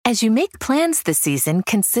As you make plans this season,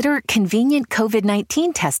 consider convenient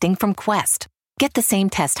COVID-19 testing from Quest. Get the same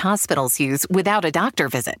test hospitals use without a doctor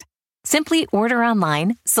visit. Simply order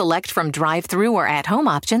online, select from drive-through or at-home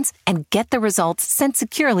options, and get the results sent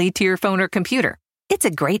securely to your phone or computer. It's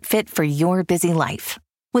a great fit for your busy life.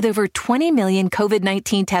 With over 20 million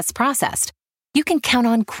COVID-19 tests processed, you can count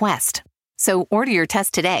on Quest. So order your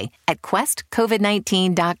test today at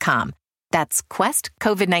questcovid19.com. That's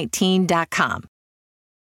questcovid19.com.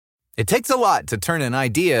 It takes a lot to turn an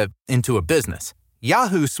idea into a business.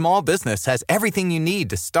 Yahoo Small Business has everything you need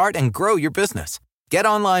to start and grow your business. Get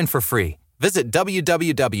online for free. Visit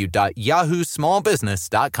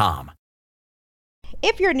www.yahoosmallbusiness.com.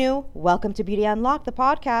 If you're new, welcome to Beauty Unlocked, the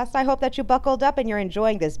podcast. I hope that you buckled up and you're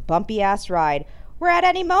enjoying this bumpy-ass ride, where at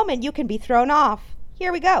any moment you can be thrown off.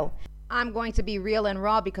 Here we go. I'm going to be real and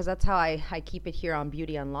raw because that's how I keep it here on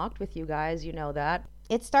Beauty Unlocked with you guys. You know that.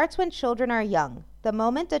 It starts when children are young. The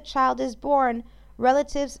moment a child is born,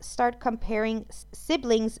 relatives start comparing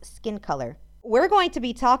siblings' skin color. We're going to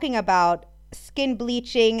be talking about skin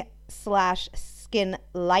bleaching / skin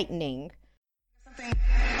lightening. Something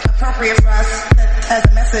appropriate for us that has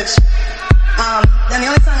a message. And the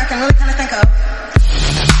only song I can really kind of think of.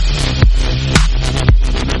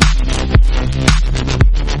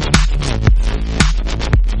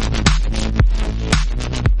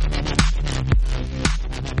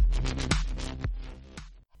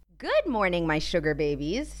 Good morning, my sugar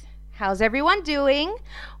babies. How's everyone doing?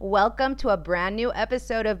 Welcome to a brand new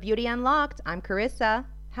episode of Beauty Unlocked. I'm Carissa.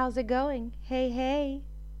 How's it going? Hey, hey.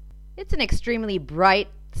 It's an extremely bright,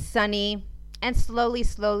 sunny, and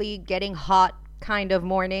slowly getting hot kind of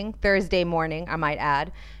morning. Thursday morning, I might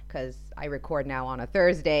add, because I record now on a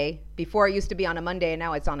Thursday. Before it used to be on a Monday, and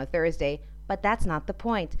now it's on a Thursday. But that's not the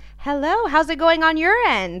point. Hello, how's it going on your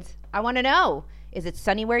end? I want to know. Is it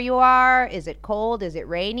sunny where you are? Is it cold? Is it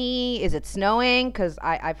rainy? Is it snowing? Because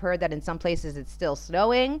I've heard that in some places it's still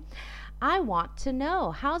snowing. I want to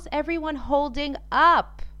know. How's everyone holding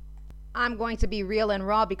up? I'm going to be real and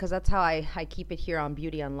raw because that's how I keep it here on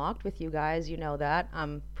Beauty Unlocked with you guys. You know that.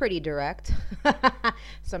 I'm pretty direct.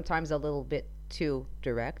 Sometimes a little bit too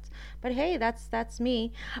direct. But hey, that's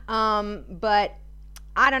me. But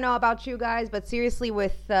I don't know about you guys, but seriously,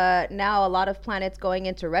 with now a lot of planets going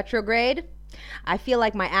into retrograde, I feel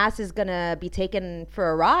like my ass is gonna be taken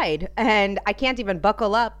for a ride and I can't even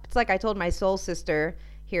buckle up. It's like I told my soul sister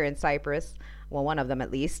here in Cyprus, well, one of them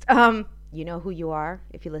at least, you know who you are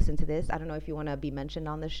if you listen to this. I don't know if you want to be mentioned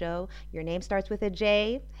on the show. Your name starts with a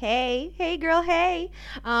J. Hey girl, hey.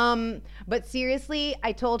 But seriously,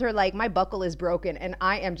 I told her, like, my buckle is broken and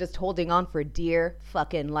I am just holding on for dear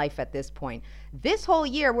fucking life at this point. This whole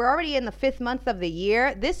year, we're already in the 5th month of the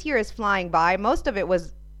year. This year is flying by. Most of it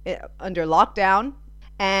was under lockdown,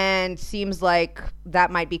 and seems like that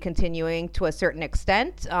might be continuing to a certain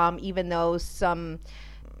extent, even though some,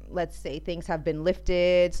 let's say, things have been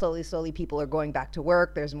lifted. Slowly people are going back to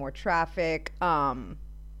work. There's more traffic,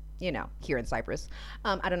 you know, here in Cyprus.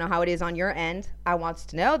 I don't know how it is on your end. I want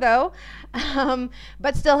to know, though.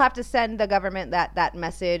 But still have to send the government that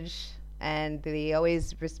message, and they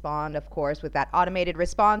always respond, of course, with that automated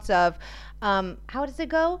response of, how does it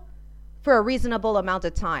go? For a reasonable amount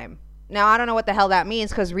of time. Now, I don't know what the hell that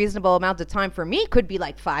means, because reasonable amount of time for me could be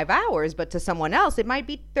like 5 hours, but to someone else, it might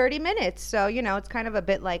be 30 minutes. So, you know, it's kind of a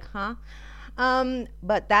bit like, huh?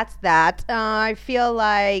 But that's that. I feel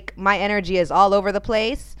like my energy is all over the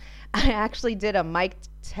place. I actually did a mic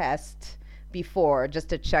test before just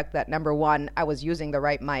to check that, number one, I was using the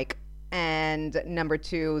right mic, and number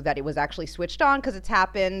two, that it was actually switched on, because it's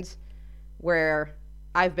happened where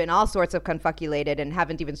I've been all sorts of confuculated and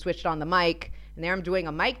haven't even switched on the mic. And there I'm doing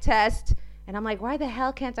a mic test. And I'm like, why the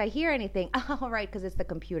hell can't I hear anything? Oh, right, because it's the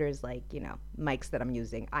computer's, like, you know, mics that I'm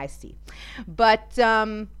using. I see. But,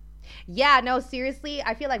 yeah, no, seriously,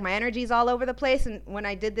 I feel like my energy's all over the place. And when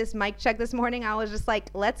I did this mic check this morning, I was just like,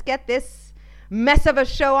 let's get this mess of a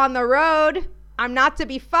show on the road. I'm not to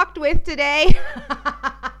be fucked with today.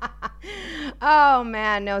 Oh,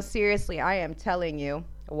 man, no, seriously, I am telling you.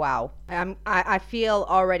 Wow. I feel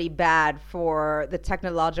already bad for the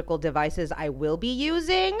technological devices I will be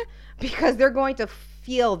using, because they're going to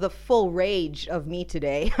feel the full rage of me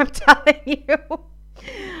today. I'm telling you.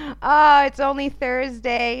 Oh, it's only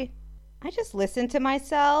Thursday. I just listened to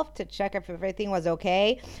myself to check if everything was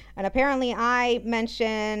okay. And apparently I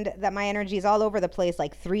mentioned that my energy is all over the place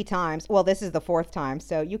like 3 times. Well, this is the 4th time,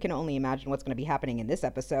 so you can only imagine what's going to be happening in this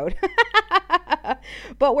episode.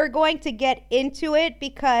 But we're going to get into it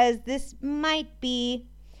because this might be,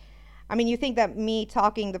 I mean, you think that me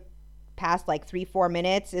talking the past like 3-4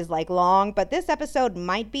 minutes is like long, but this episode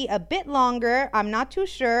might be a bit longer. I'm not too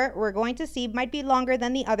sure. We're going to see. Might be longer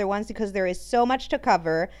than the other ones because there is so much to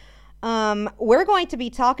cover. We're going to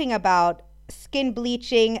be talking about skin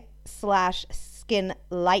bleaching / skin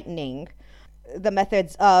lightening, the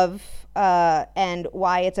methods of and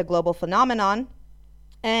why it's a global phenomenon.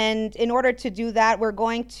 And in order to do that, we're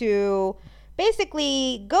going to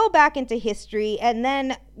basically go back into history and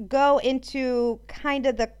then go into kind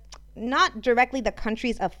of not directly the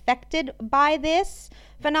countries affected by this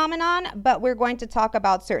phenomenon, but we're going to talk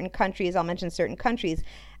about certain countries. I'll mention certain countries.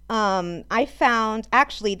 I found,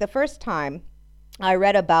 actually, the first time I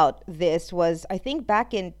read about this was, I think,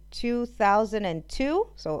 back in 2002,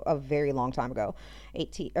 so a very long time ago,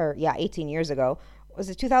 18 years ago. Was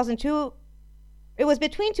it 2002? It was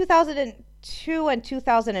between 2002 and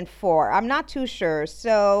 2004. I'm not too sure.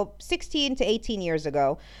 So 16 to 18 years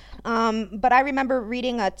ago. But I remember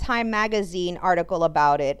reading a Time magazine article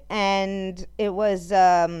about it, and it was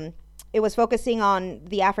focusing on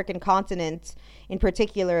the African continent in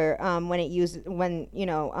particular, when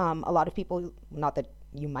a lot of people, not that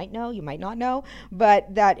you might know, you might not know,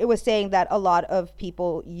 but that it was saying that a lot of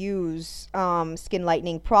people use skin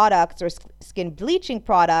lightening products or skin bleaching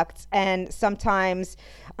products, and sometimes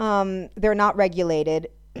they're not regulated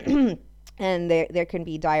and there can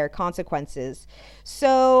be dire consequences.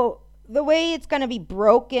 So the way it's going to be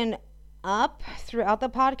broken up throughout the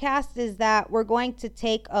podcast is that we're going to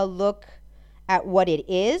take a look at what it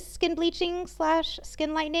is, skin bleaching /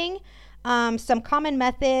 skin lightening, some common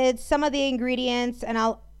methods, some of the ingredients, and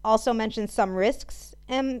I'll also mention some risks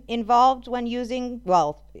involved when using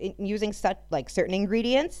such like certain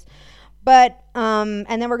ingredients. But and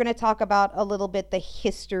then we're going to talk about a little bit the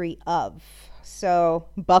history of. So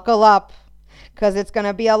buckle up, because it's going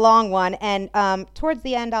to be a long one. And towards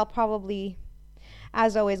the end, I'll probably,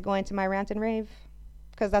 as always, go into my rant and rave,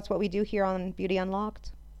 because that's what we do here on Beauty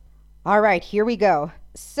Unlocked. All right, here we go.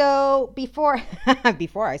 So before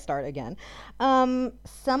I start again, there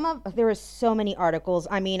were so many articles.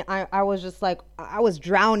 I mean, I was just like, I was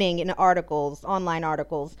drowning in articles, online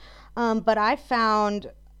articles. But I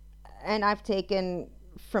found, and I've taken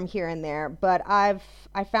from here and there, but I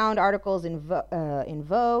found articles in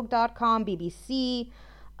Vogue.com, BBC,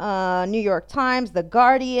 New York Times, The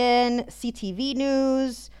Guardian, CTV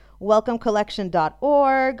News,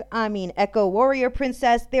 welcomecollection.org, Echo Warrior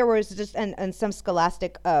Princess. There was just, and some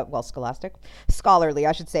scholarly,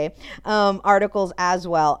 I should say, articles as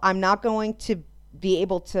well. I'm not going to be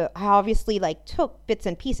able to, I obviously took bits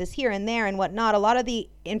and pieces here and there and whatnot. A lot of the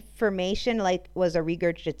information was a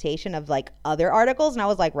regurgitation of other articles, and I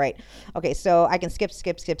was like, right, okay, so I can skip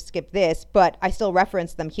this, but I still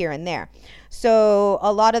reference them here and there. So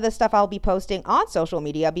a lot of the stuff I'll be posting on social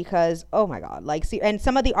media because, oh my God, and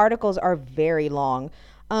some of the articles are very long,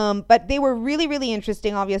 but they were really, really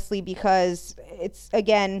interesting, obviously, because it's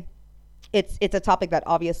a topic that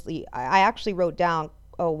obviously I actually wrote down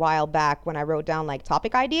a while back when I wrote down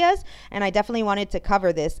topic ideas, and I definitely wanted to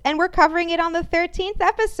cover this, and we're covering it on the 13th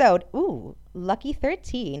episode. Ooh, lucky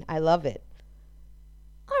 13. I love it.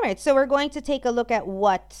 All right, so we're going to take a look at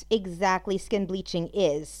what exactly skin bleaching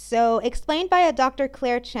is. So explained by a Dr.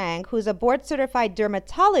 Claire Chang, who's a board certified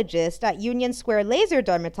dermatologist at Union Square Laser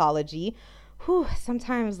Dermatology.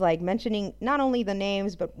 Sometimes mentioning not only the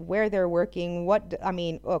names, but where they're working,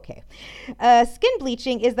 okay. Skin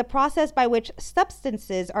bleaching is the process by which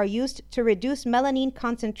substances are used to reduce melanin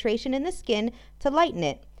concentration in the skin to lighten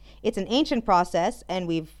it. It's an ancient process, and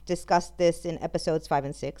we've discussed this in episodes 5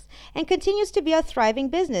 and 6, and continues to be a thriving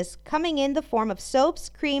business, coming in the form of soaps,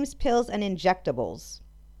 creams, pills, and injectables.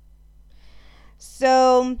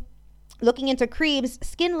 So, looking into creams,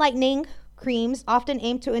 skin lightening creams often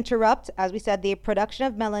aim to interrupt, as we said, the production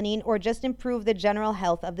of melanin or just improve the general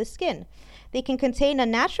health of the skin. They can contain a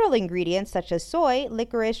natural ingredient such as soy,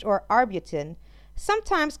 licorice, or arbutin,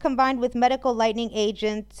 sometimes combined with medical lightening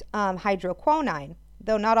agent hydroquinone,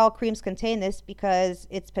 though not all creams contain this because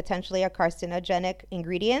it's potentially a carcinogenic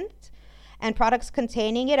ingredient. And products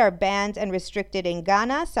containing it are banned and restricted in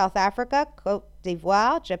Ghana, South Africa, Cote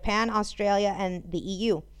d'Ivoire, Japan, Australia, and the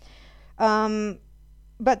EU.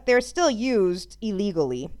 But they're still used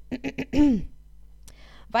illegally.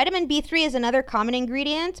 Vitamin B3 is another common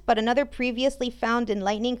ingredient, but another previously found in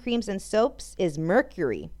lightening creams and soaps is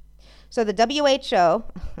mercury. So the WHO,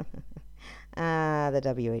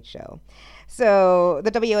 So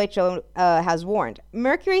the WHO has warned,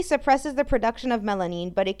 mercury suppresses the production of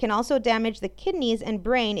melanin, but it can also damage the kidneys and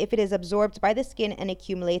brain if it is absorbed by the skin and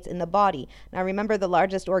accumulates in the body. Now remember, the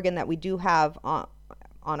largest organ that we do have on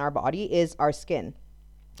our body is our skin.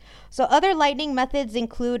 So other lightening methods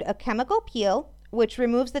include a chemical peel, which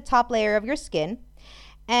removes the top layer of your skin,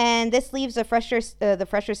 and this leaves the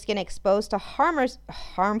fresher skin exposed to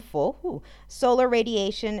harmful solar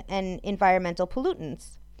radiation and environmental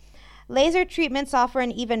pollutants. Laser treatments offer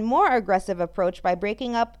an even more aggressive approach by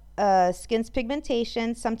breaking up skin's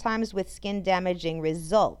pigmentation, sometimes with skin-damaging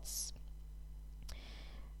results.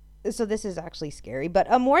 So this is actually scary, but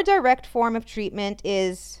a more direct form of treatment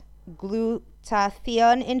is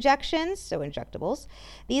glutathione injections, so injectables.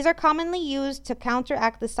 These are commonly used to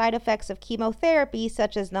counteract the side effects of chemotherapy,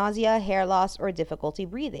 such as nausea, hair loss, or difficulty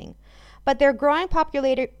breathing. But their growing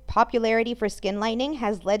popularity for skin lightening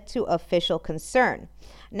has led to official concern.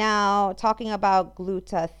 Now, talking about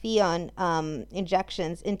glutathione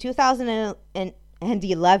injections, in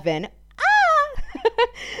 2011,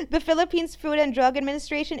 the Philippines Food and Drug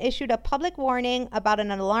Administration issued a public warning about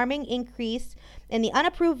an alarming increase in the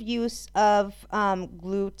unapproved use of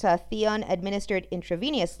glutathione administered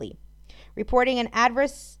intravenously, reporting on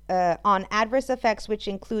adverse effects which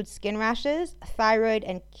include skin rashes, thyroid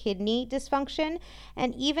and kidney dysfunction,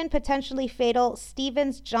 and even potentially fatal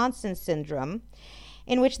Stevens-Johnson syndrome,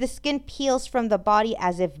 in which the skin peels from the body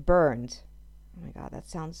as if burned. Oh my God, that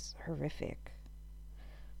sounds horrific.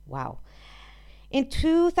 Wow. In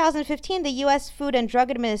 2015, the U.S. Food and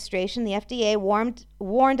Drug Administration, the FDA,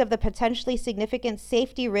 warned of the potentially significant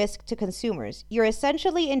safety risk to consumers. You're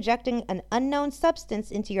essentially injecting an unknown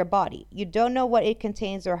substance into your body. You don't know what it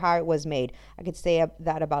contains or how it was made. I could say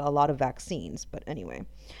that about a lot of vaccines, but anyway.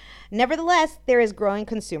 Nevertheless, there is growing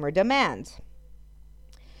consumer demand.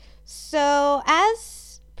 So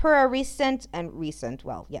as per a in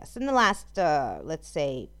the last, let's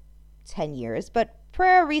say, 10 years, but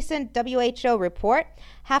per a recent WHO report,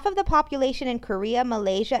 half of the population in Korea,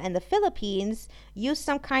 Malaysia, and the Philippines use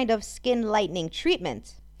some kind of skin lightening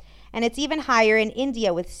treatment. And it's even higher in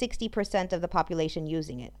India, with 60% of the population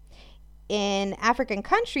using it. In African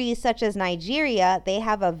countries such as Nigeria, they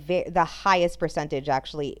have the highest percentage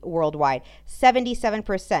actually worldwide.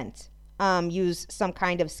 77% use some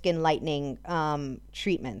kind of skin lightening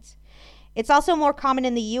treatment. It's also more common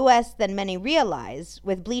in the U.S. than many realize,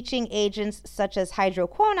 with bleaching agents such as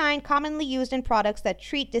hydroquinone commonly used in products that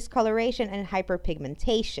treat discoloration and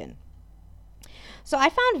hyperpigmentation. So I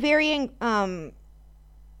found varying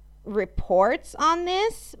reports on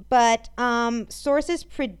this, but sources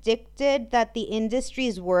predicted that the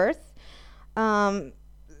industry's worth, some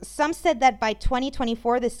said that by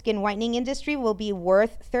 2024, the skin whitening industry will be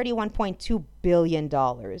worth $31.2 billion.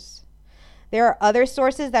 There are other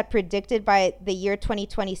sources that predicted by the year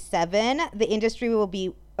 2027, the industry will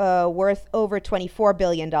be worth over $24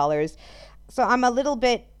 billion. So I'm a little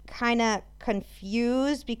bit kind of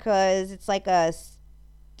confused because it's like a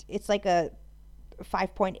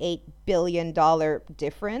 $5.8 billion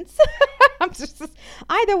difference.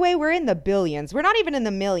 Either way, we're in the billions. We're not even in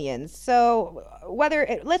the millions. So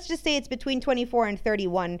let's just say it's between 24 and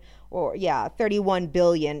 31 $31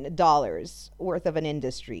 billion worth of an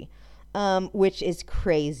industry. Which is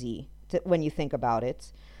crazy when you think about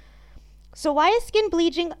it. So why is skin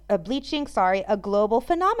bleaching a global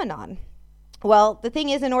phenomenon? Well, the thing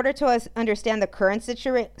is, in order to understand the current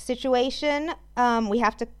situation, we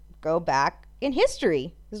have to go back in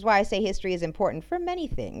history. This is why I say history is important for many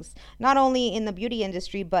things, not only in the beauty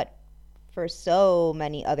industry, but for so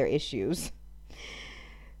many other issues.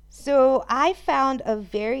 So I found a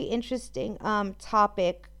very interesting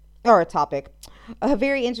a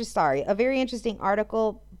very interesting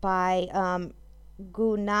article by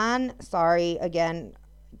Gunan. Sorry again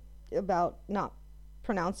about not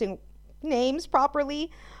pronouncing names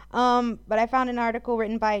properly. But I found an article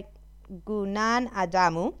written by Gunan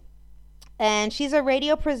Adamu. And she's a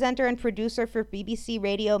radio presenter and producer for BBC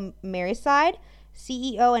Radio Merseyside,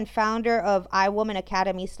 CEO and founder of iWoman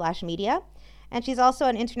Academy /Media. And she's also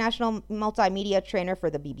an international multimedia trainer for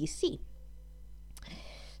the BBC.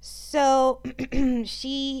 So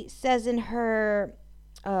she says in her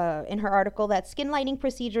article that skin lightening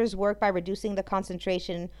procedures work by reducing the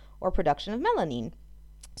concentration or production of melanin.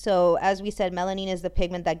 So as we said, melanin is the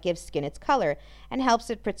pigment that gives skin its color and helps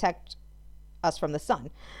it protect us from the sun.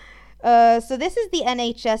 So this is the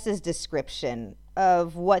NHS's description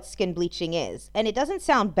of what skin bleaching is, and it doesn't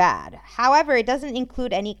sound bad. However, it doesn't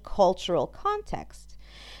include any cultural context.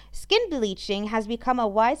 Skin bleaching has become a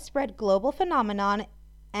widespread global phenomenon,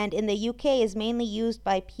 and in the UK is mainly used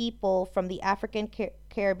by people from the African,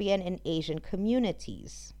 Caribbean, and Asian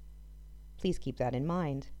communities. Please keep that in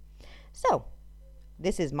mind. So,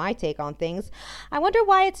 this is my take on things. I wonder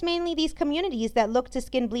why it's mainly these communities that look to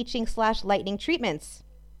skin bleaching /lightening treatments.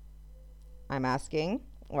 I'm asking,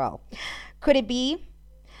 well, could it be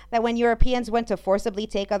that when Europeans went to forcibly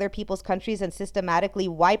take other people's countries and systematically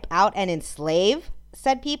wipe out and enslave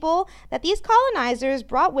said people, that these colonizers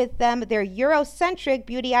brought with them their Eurocentric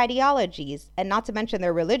beauty ideologies, and not to mention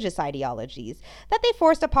their religious ideologies, that they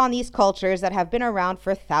forced upon these cultures that have been around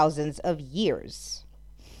for thousands of years.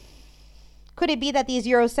 Could it be that these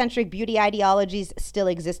Eurocentric beauty ideologies still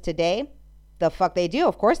exist today? The fuck they do.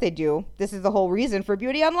 Of course they do. This is the whole reason for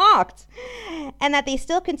Beauty Unlocked. And that they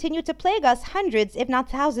still continue to plague us hundreds, if not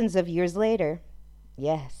thousands of years later.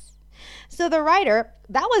 Yes. So the writer,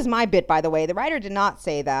 that was my bit, by the way. The writer did not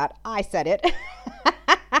say that. I said it.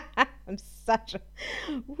 I'm such a...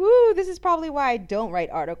 Woo, this is probably why I don't write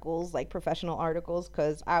articles, like professional articles,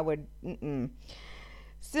 because I would...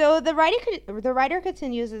 So the writer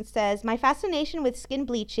continues and says, my fascination with skin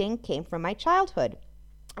bleaching came from my childhood.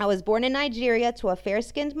 I was born in Nigeria to a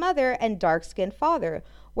fair-skinned mother and dark-skinned father,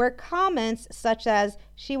 where comments such as,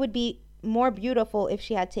 she would be more beautiful if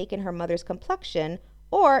she had taken her mother's complexion,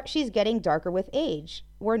 or she's getting darker with age,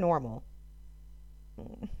 were normal.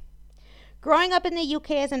 Growing up in the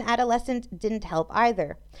UK as an adolescent didn't help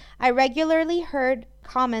either. I regularly heard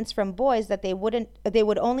comments from boys that they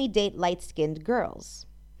would only date light-skinned girls.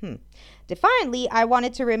 Defiantly, I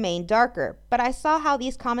wanted to remain darker, but I saw how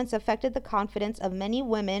these comments affected the confidence of many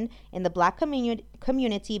women in the Black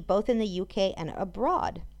community, both in the UK and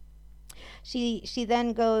abroad. She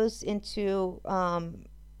then goes into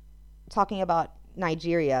talking about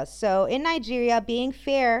Nigeria. So in Nigeria, being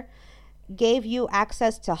fair gave you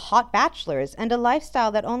access to hot bachelors and a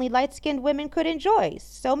lifestyle that only light-skinned women could enjoy.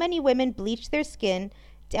 So many women bleached their skin,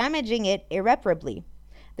 damaging it irreparably.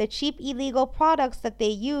 The cheap illegal products that they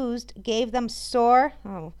used gave them sore,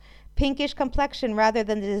 pinkish complexion rather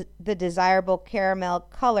than the desirable caramel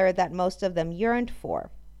color that most of them yearned for.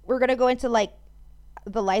 We're going to go into like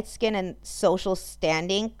the light skin and social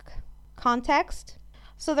standing context.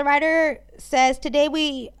 So the writer says, today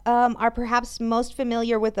we are perhaps most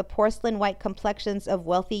familiar with the porcelain white complexions of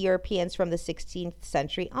wealthy Europeans from the 16th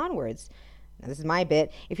century onwards. Now, this is my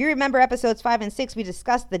bit. If you remember episodes 5 and 6, we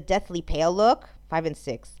discussed the deathly pale look, 5 and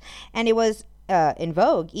 6. And it was in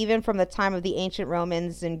vogue, even from the time of the ancient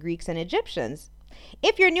Romans and Greeks and Egyptians.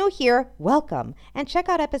 If you're new here, welcome, and check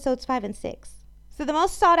out episodes 5 and 6. So the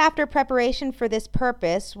most sought after preparation for this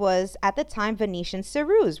purpose was, at the time, Venetian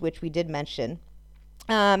ceruse, which we did mention.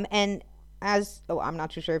 And I'm not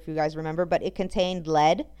too sure if you guys remember, but it contained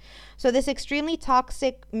lead. So this extremely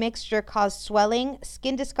toxic mixture caused swelling,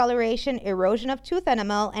 skin discoloration, erosion of tooth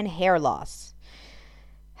enamel, and hair loss.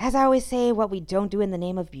 As I always say, what we don't do in the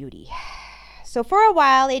name of beauty. So for a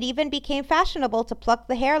while, it even became fashionable to pluck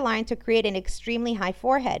the hairline to create an extremely high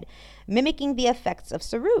forehead, mimicking the effects of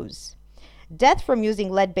ceruse. Death from using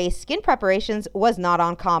lead-based skin preparations was not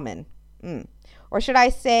uncommon. Or should I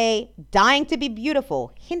say, dying to be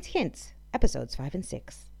beautiful. Hint, hint. Episodes 5 and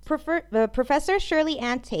 6. Professor Shirley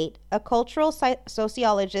Ann Tate, a cultural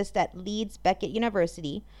sociologist at Leeds Beckett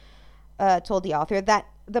University, told the author that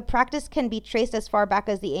the practice can be traced as far back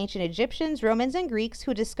as the ancient Egyptians, Romans, and Greeks,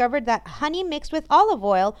 who discovered that honey mixed with olive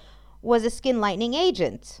oil was a skin-lightening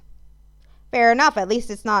agent. Fair enough. At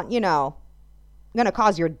least it's not, going to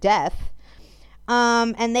cause your death.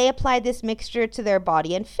 And they applied this mixture to their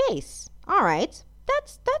body and face. All right,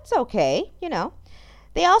 that's okay,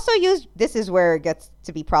 They also used, this is where it gets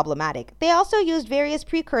to be problematic. They also used various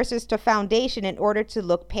precursors to foundation in order to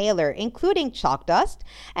look paler, including chalk dust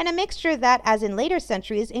and a mixture that, as in later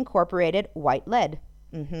centuries, incorporated white lead.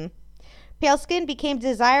 Pale skin became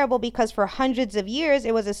desirable because for hundreds of years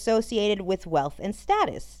it was associated with wealth and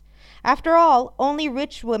status. After all, only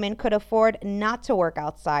rich women could afford not to work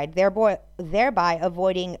outside, thereby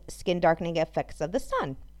avoiding skin darkening effects of the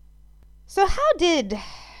sun. So how did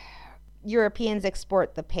Europeans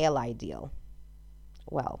export the pale ideal?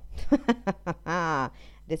 Well,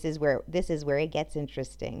 this is where it gets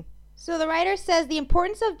interesting. So the writer says the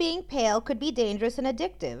importance of being pale could be dangerous and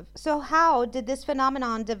addictive. So how did this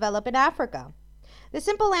phenomenon develop in Africa? The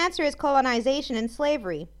simple answer is colonization and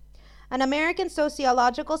slavery. An American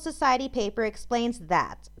Sociological Society paper explains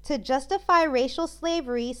that to justify racial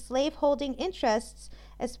slavery, slaveholding interests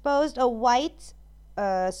exposed a white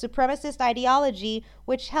supremacist ideology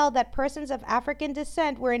which held that persons of African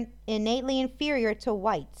descent were innately inferior to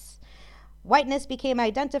whites. Whiteness became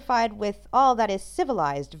identified with all that is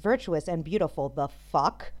civilized, virtuous, and beautiful. The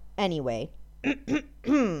fuck? Anyway.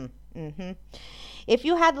 If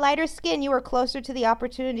you had lighter skin, you were closer to the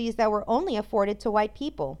opportunities that were only afforded to white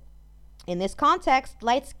people. In this context,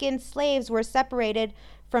 light-skinned slaves were separated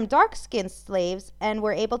from dark-skinned slaves and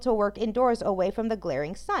were able to work indoors away from the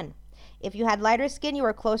glaring sun. If you had lighter skin, you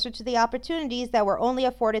were closer to the opportunities that were only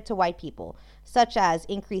afforded to white people, such as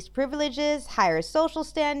increased privileges, higher social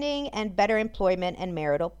standing, and better employment and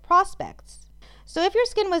marital prospects. So if your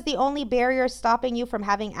skin was the only barrier stopping you from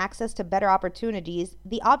having access to better opportunities,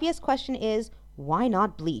 the obvious question is, why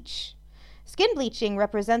not bleach? Skin bleaching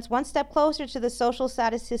represents one step closer to the social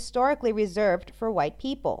status historically reserved for white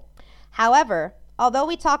people. However, although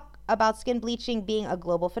we talk about skin bleaching being a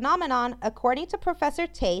global phenomenon, according to Professor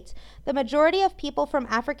Tate, the majority of people from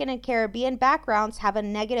African and Caribbean backgrounds have a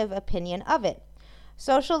negative opinion of it,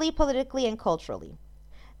 socially, politically, and culturally.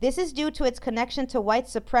 This is due to its connection to white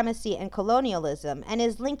supremacy and colonialism and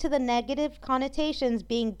is linked to the negative connotations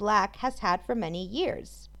being black has had for many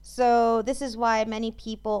years. So this is why many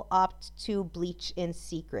people opt to bleach in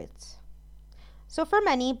secret. So for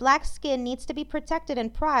many, black skin needs to be protected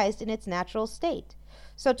and prized in its natural state.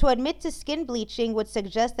 So to admit to skin bleaching would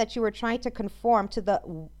suggest that you were trying to conform to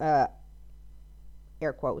the,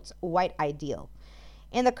 air quotes, white ideal.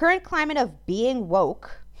 In the current climate of being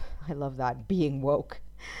woke, I love that, being woke,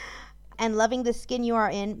 and loving the skin you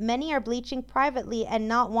are in, many are bleaching privately and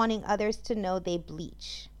not wanting others to know they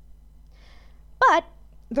bleach. But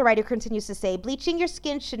the writer continues to say, bleaching your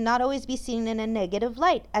skin should not always be seen in a negative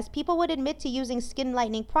light, as people would admit to using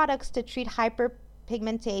skin-lightening products to treat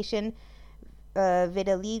hyperpigmentation,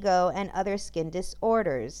 vitiligo, and other skin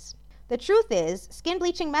disorders. The truth is, skin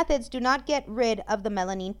bleaching methods do not get rid of the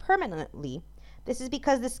melanin permanently. This is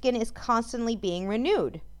because the skin is constantly being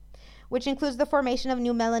renewed, which includes the formation of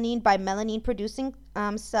new melanin by melanin-producing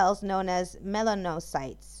cells known as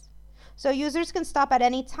melanocytes. So users can stop at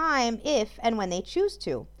any time if and when they choose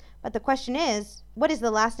to. But the question is, what is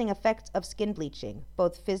the lasting effect of skin bleaching,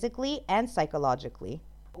 both physically and psychologically?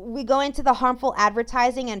 We go into the harmful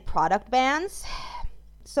advertising and product bans.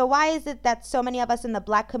 So why is it that so many of us in the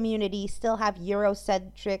black community still have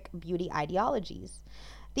Eurocentric beauty ideologies?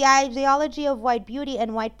 The ideology of white beauty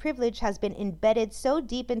and white privilege has been embedded so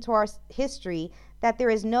deep into our history that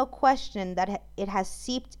there is no question that it has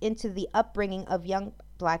seeped into the upbringing of young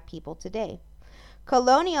black people today.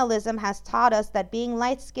 Colonialism has taught us that being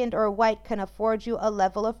light-skinned or white can afford you a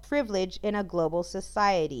level of privilege in a global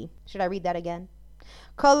society. Should I read that again?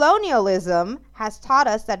 Colonialism has taught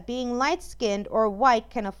us that being light-skinned or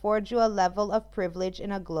white can afford you a level of privilege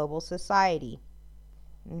in a global society.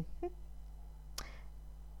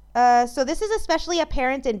 So this is especially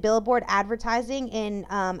apparent in billboard advertising in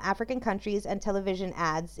African countries and television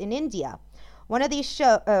ads in India. One of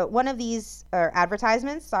these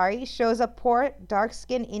advertisements shows a poor,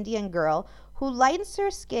 dark-skinned Indian girl who lightens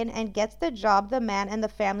her skin and gets the job, the man, and the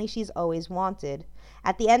family she's always wanted.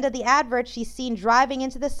 At the end of the advert, she's seen driving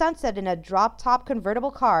into the sunset in a drop-top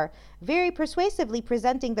convertible car, very persuasively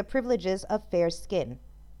presenting the privileges of fair skin.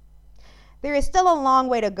 There is still a long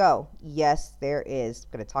way to go. Yes, there is.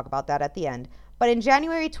 I'm going to talk about that at the end. But in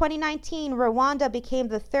January 2019, Rwanda became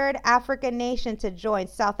the third African nation to join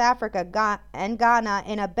South Africa and Ghana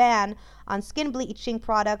in a ban on skin bleaching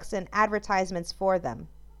products and advertisements for them.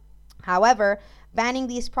 However, banning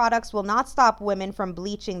these products will not stop women from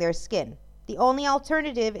bleaching their skin. The only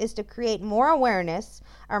alternative is to create more awareness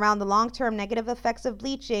around the long-term negative effects of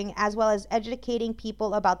bleaching, as well as educating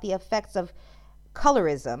people about the effects of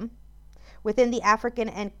colorism within the African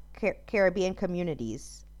and Caribbean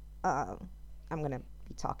communities. I'm going to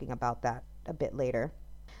be talking about that a bit later.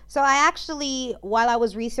 So I actually, while I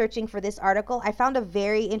was researching for this article, I found a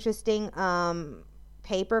very interesting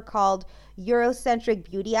paper called Eurocentric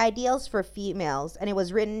Beauty Ideals for Females, and it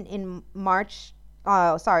was written in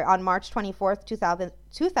on March 24th,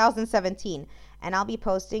 2017. And I'll be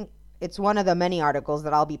posting, it's one of the many articles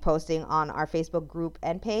that I'll be posting on our Facebook group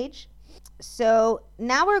and page. So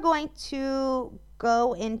now we're going to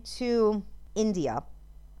go into India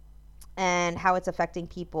and how it's affecting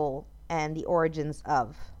people and the origins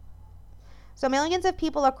of. So millions of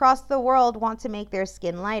people across the world want to make their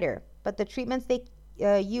skin lighter, but the treatments they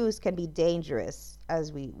use can be dangerous,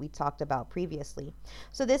 as we talked about previously.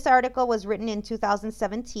 So this article was written in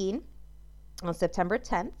 2017 on September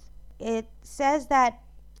 10th. It says that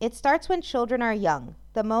it starts when children are young.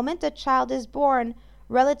 The moment a child is born,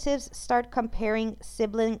 relatives start comparing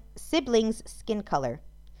siblings' skin color.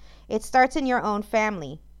 It starts in your own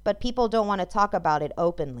family, but people don't want to talk about it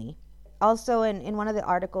openly. Also, in one of the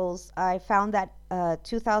articles, I found that a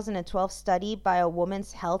 2012 study by a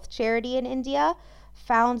women's health charity in India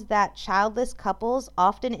found that childless couples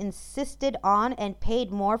often insisted on and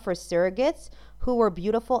paid more for surrogates who were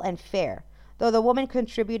beautiful and fair, though the woman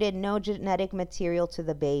contributed no genetic material to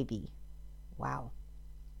the baby. Wow.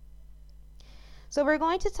 So we're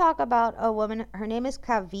going to talk about a woman. Her name is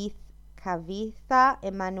Kavitha Kavitha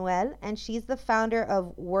Emanuel, and she's the founder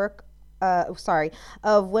of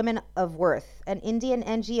of Women of Worth, an Indian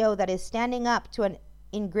NGO that is standing up to an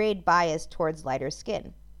ingrained bias towards lighter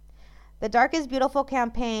skin. The Dark is Beautiful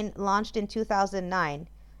campaign launched in 2009,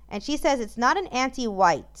 and she says it's not an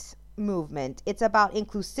anti-white movement. It's about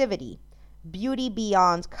inclusivity, beauty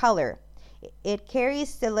beyond color. It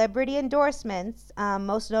carries celebrity endorsements,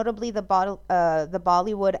 most notably the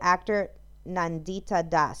Bollywood actor Nandita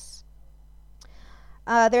Das.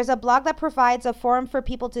 There's a blog that provides a forum for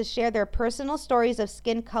people to share their personal stories of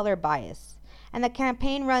skin color bias. And the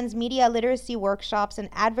campaign runs media literacy workshops and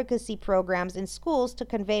advocacy programs in schools to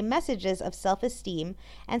convey messages of self-esteem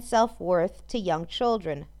and self-worth to young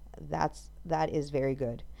children. That is very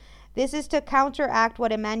good. This is to counteract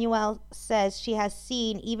what Emmanuel says she has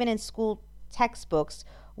seen even in school textbooks,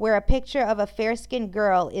 where a picture of a fair-skinned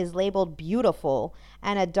girl is labeled beautiful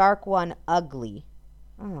and a dark one ugly.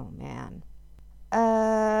 Oh, man.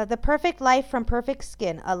 The perfect life from perfect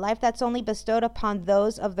skin, a life that's only bestowed upon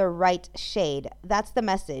those of the right shade. That's the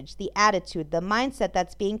message, the attitude, the mindset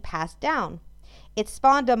that's being passed down. It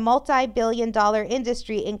spawned a multi-billion-dollar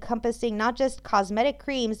industry encompassing not just cosmetic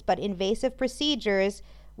creams, but invasive procedures,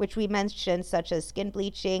 which we mentioned, such as skin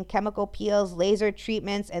bleaching, chemical peels, laser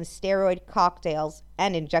treatments, and steroid cocktails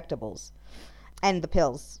and injectables. And the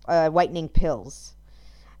pills, whitening pills.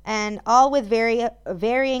 And all with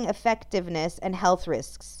varying effectiveness and health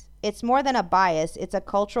risks. It's more than a bias, it's a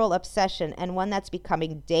cultural obsession, and one that's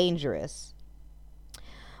becoming dangerous.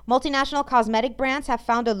 Multinational cosmetic brands have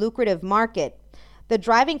found a lucrative market. The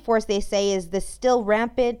driving force, they say, is the still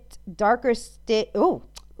rampant darker so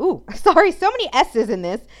many S's in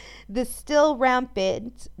this. The still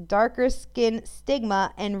rampant darker skin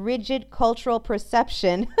stigma and rigid cultural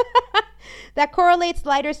perception that correlates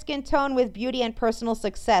lighter skin tone with beauty and personal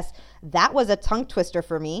success. That was a tongue twister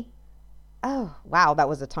for me. Oh, wow, that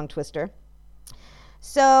was a tongue twister.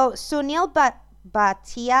 So Sunil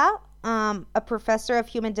Bhatia, a professor of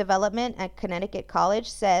human development at Connecticut College,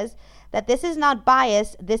 says that this is not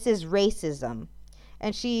bias, this is racism.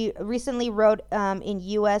 And she recently wrote in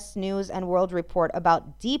U.S. News and World Report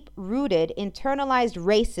about deep-rooted internalized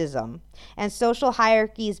racism and social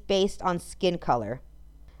hierarchies based on skin color.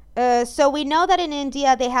 So we know that in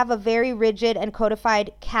India, they have a very rigid and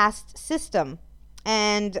codified caste system.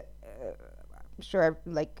 And I'm sure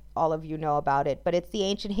like all of you know about it, but it's the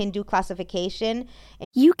ancient Hindu classification.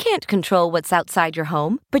 You can't control what's outside your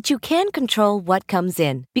home, but you can control what comes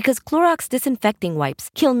in. Because Clorox disinfecting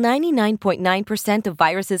wipes kill 99.9% of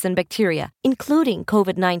viruses and bacteria, including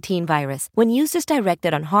COVID-19 virus, when used as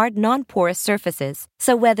directed on hard, non-porous surfaces.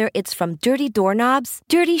 So whether it's from dirty doorknobs,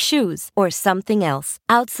 dirty shoes, or something else,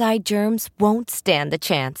 outside germs won't stand a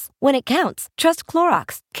chance. When it counts, trust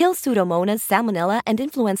Clorox. Kill Pseudomonas, Salmonella, and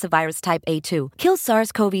influenza virus type A2. Kill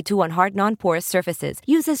SARS-CoV-2 on hard, non-porous surfaces.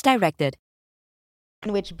 Use as directed.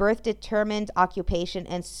 In which birth determined occupation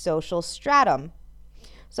and social stratum.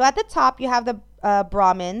 So at the top, you have the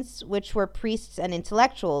Brahmins, which were priests and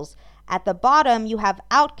intellectuals. At the bottom, you have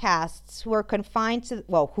outcasts who are confined to,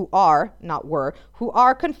 who are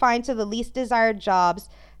confined to the least desired jobs,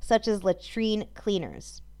 such as latrine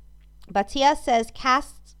cleaners. Bhatia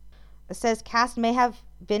says caste may have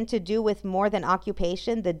been to do with more than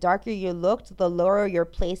occupation. The darker you looked, the lower your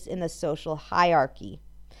place in the social hierarchy.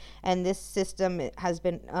 And this system has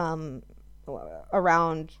been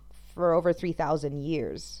around for over 3,000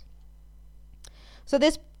 years. So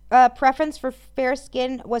this preference for fair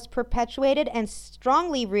skin was perpetuated and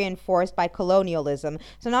strongly reinforced by colonialism.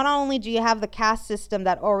 So not only do you have the caste system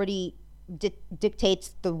that already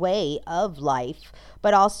dictates the way of life,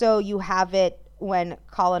 but also you have it when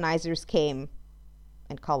colonizers came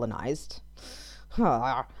and colonized.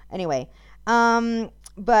 Anyway. So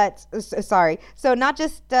not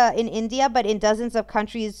just in India, but in dozens of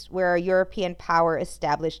countries where European power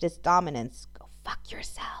established its dominance. Go fuck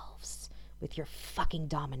yourselves with your fucking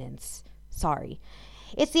dominance. Sorry.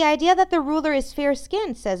 It's the idea that the ruler is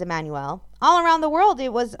fair-skinned, says Emmanuel. All around the world,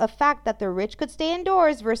 it was a fact that the rich could stay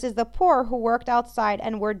indoors versus the poor who worked outside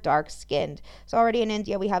and were dark-skinned. So already in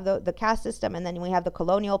India, we have the caste system, and then we have the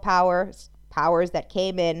colonial powers that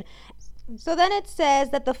came in. So then it says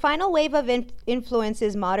that the final wave of influence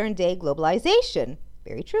is modern-day globalization.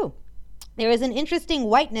 Very true. There is an interesting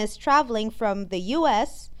whiteness traveling from the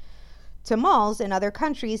U.S. to malls in other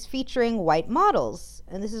countries featuring white models.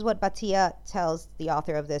 And this is what Bhatia tells the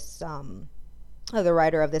author of this, the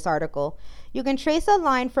writer of this article. You can trace a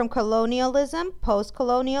line from colonialism,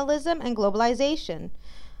 post-colonialism, and globalization.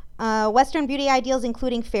 Western beauty ideals,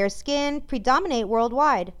 including fair skin, predominate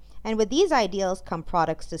worldwide. And with these ideals come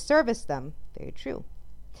products to service them. Very true.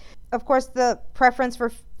 of course, the preference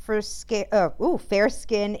for fair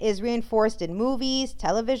skin is reinforced in movies,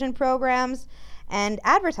 television programs, and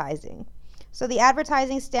advertising. So the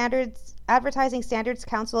Advertising Standards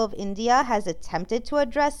Council of India has attempted to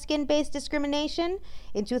address skin-based discrimination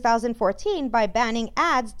in 2014 by banning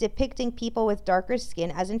ads depicting people with darker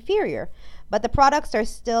skin as inferior, but the products are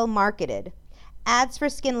still marketed. Ads for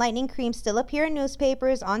skin lightening cream still appear in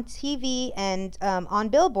newspapers, on TV, and on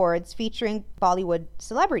billboards featuring Bollywood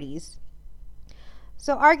celebrities.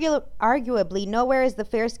 So arguably, nowhere is the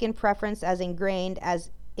fair skin preference as ingrained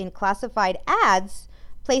as in classified ads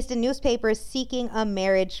placed in newspapers seeking a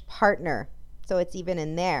marriage partner. So it's even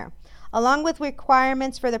in there. Along with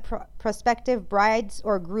requirements for the prospective bride's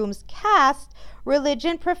or groom's caste,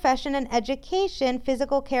 religion, profession, and education,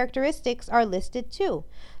 physical characteristics are listed too.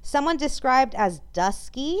 Someone described as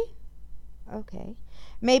dusky,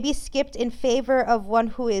 may be skipped in favor of one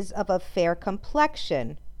who is of a fair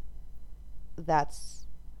complexion. That's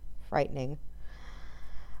frightening.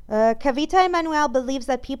 Kavita Emmanuel believes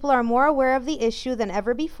that people are more aware of the issue than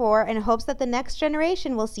ever before and hopes that the next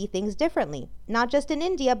generation will see things differently, not just in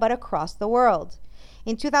India, but across the world.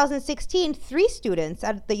 In 2016, 3 students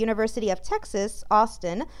at the University of Texas,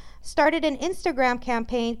 Austin, started an Instagram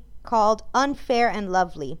campaign called Unfair and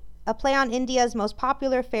Lovely, a play on India's most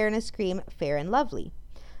popular fairness cream, Fair and Lovely.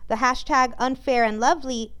 The hashtag Unfair and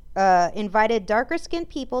Lovely invited darker-skinned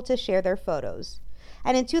people to share their photos.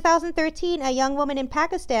 And in 2013, a young woman in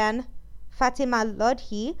Pakistan, Fatima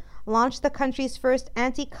Lodhi, launched the country's first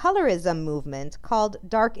anti-colorism movement called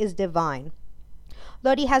Dark is Divine.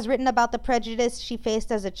 Lodhi has written about the prejudice she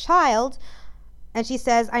faced as a child, and she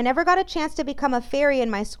says, "I never got a chance to become a fairy in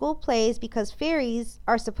my school plays because fairies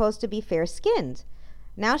are supposed to be fair-skinned."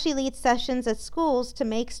 Now she leads sessions at schools to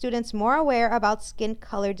make students more aware about skin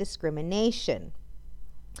color discrimination.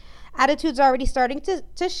 Attitudes are already starting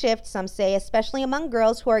to shift, some say, especially among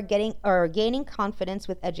girls who are gaining confidence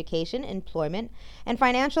with education, employment, and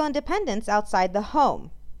financial independence outside the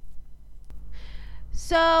home.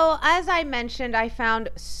 So, as I mentioned, I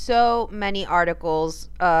found so many articles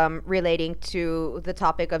relating to the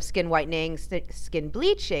topic of skin whitening, skin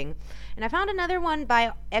bleaching. And I found another one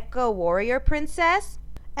by Eco Warrior Princess.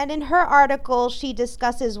 And in her article, she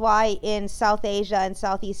discusses why in South Asia and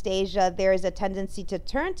Southeast Asia there is a tendency to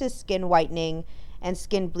turn to skin whitening and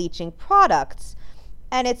skin bleaching products.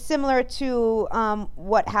 And it's similar to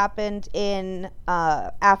what happened in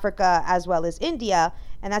Africa as well as India,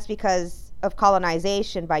 and that's because of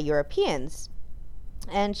colonization by Europeans.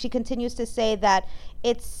 And she continues to say that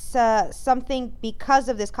it's something because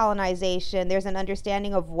of this colonization, there's an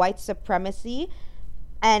understanding of white supremacy,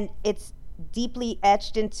 and it's deeply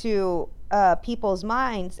etched into people's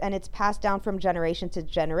minds, and it's passed down from generation to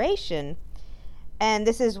generation. And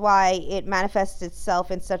this is why it manifests itself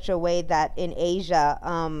in such a way that in Asia,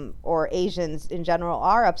 or Asians in general,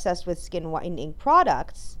 are obsessed with skin whitening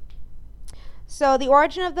products. So the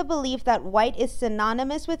origin of the belief that white is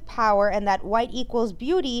synonymous with power and that white equals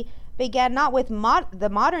beauty began not with the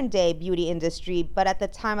modern day beauty industry, but at the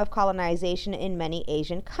time of colonization in many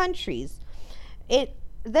Asian countries.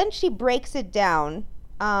 Then she breaks it down,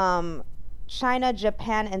 China,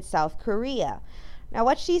 Japan, and South Korea. Now,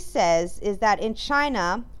 what she says is that in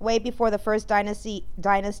China, way before the first dynasty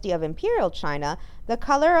of Imperial China, the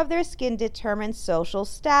color of their skin determined social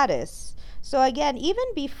status. So again, even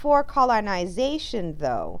before colonization,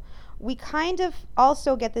 though, we kind of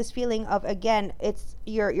also get this feeling of, again, it's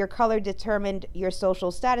your color determined your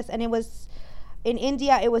social status. And it was, in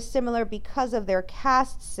India, it was similar because of their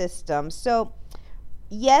caste system. So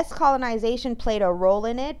yes, colonization played a role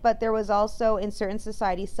in it, but there was also in certain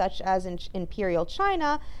societies, such as in Imperial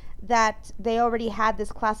China, that they already had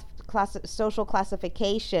this social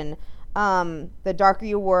classification. The darker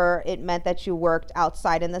you were, it meant that you worked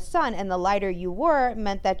outside in the sun, and the lighter you were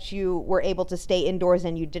meant that you were able to stay indoors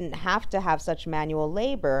and you didn't have to have such manual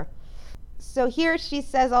labor. So here she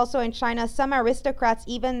says also in China, some aristocrats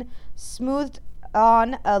even smoothed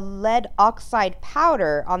on a lead oxide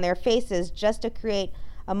powder on their faces just to create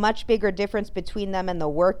a much bigger difference between them and the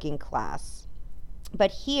working class.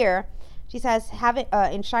 But here, she says,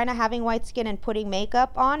 in China, having white skin and putting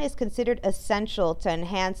makeup on is considered essential to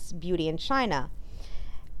enhance beauty in China.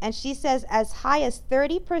 And she says as high as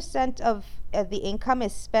 30% of the income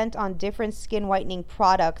is spent on different skin whitening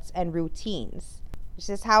products and routines. She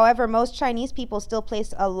says, however, most Chinese people still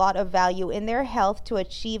place a lot of value in their health to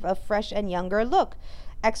achieve a fresh and younger look.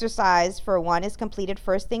 Exercise, for one, is completed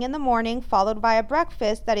first thing in the morning, followed by a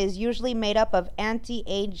breakfast that is usually made up of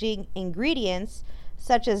anti-aging ingredients,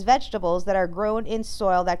 such as vegetables that are grown in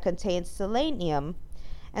soil that contains selenium.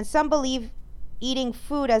 And some believe eating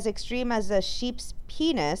food as extreme as a sheep's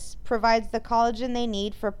penis provides the collagen they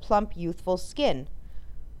need for plump, youthful skin.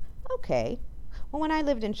 Okay. Well, when I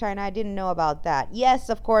lived in China, I didn't know about that. Yes,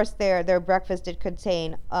 of course, their breakfast did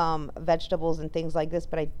contain vegetables and things like this,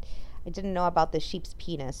 but I didn't know about the sheep's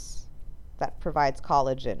penis that provides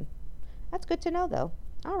collagen. That's good to know, though.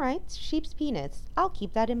 All right, sheep's penis. I'll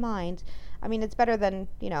keep that in mind. I mean, it's better than,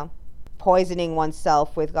 poisoning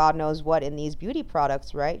oneself with God knows what in these beauty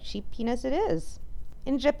products, right? Sheep penis it is.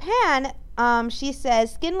 In Japan, she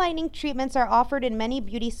says, skin lightening treatments are offered in many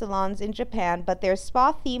beauty salons in Japan, but their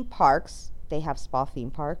spa theme parks, they have spa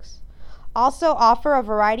theme parks, also offer a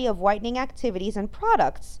variety of whitening activities and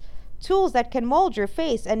products, tools that can mold your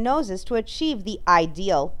face and noses to achieve the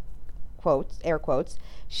ideal, quotes, air quotes,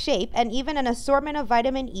 shape, and even an assortment of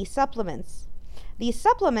vitamin E supplements. These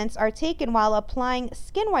supplements are taken while applying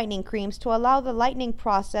skin whitening creams to allow the lightening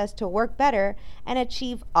process to work better and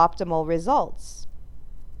achieve optimal results.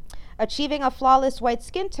 Achieving a flawless white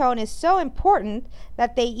skin tone is so important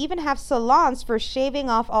that they even have salons for shaving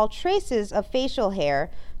off all traces of facial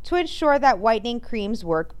hair to ensure that whitening creams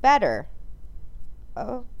work better.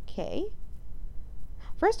 Okay.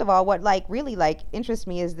 First of all, what really interests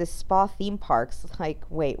me is this spa theme parks.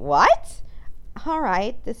 Wait, what? All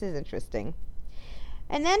right, this is interesting.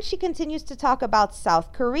 And then she continues to talk about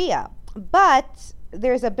South Korea. But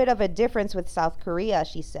there's a bit of a difference with South Korea,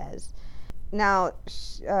 she says. Now,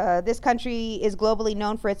 this country is globally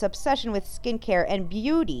known for its obsession with skincare and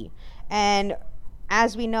beauty. And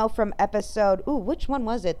as we know from episode, which one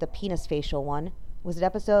was it? The penis facial one. Was it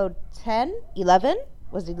episode 10? 11?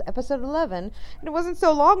 Was it episode 11? And it wasn't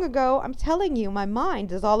so long ago. I'm telling you, my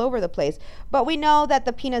mind is all over the place. But we know that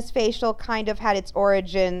the penis facial kind of had its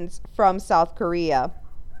origins from South Korea.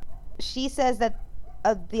 She says that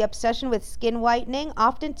the obsession with skin whitening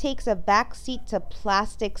often takes a backseat to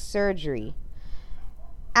plastic surgery.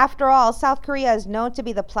 After all, South Korea is known to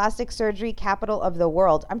be the plastic surgery capital of the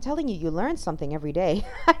world. I'm telling you, you learn something every day.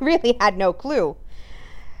 I really had no clue.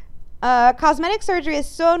 Cosmetic surgery is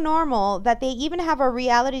so normal that they even have a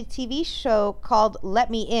reality TV show called Let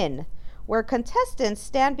Me In, where contestants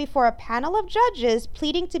stand before a panel of judges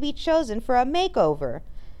pleading to be chosen for a makeover.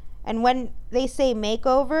 And when they say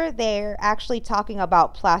makeover, they're actually talking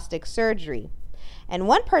about plastic surgery. And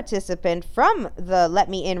one participant from the Let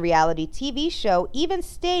Me In reality TV show even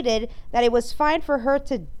stated that it was fine for her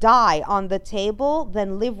to die on the table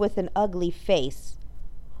than live with an ugly face.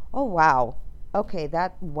 Oh, wow. Okay,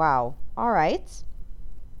 wow. All right.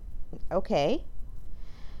 Okay.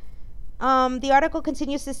 The article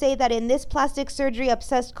continues to say that in this plastic surgery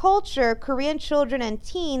obsessed culture, Korean children and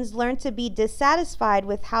teens learn to be dissatisfied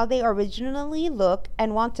with how they originally look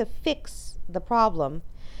and want to fix the problem.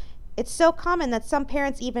 It's so common that some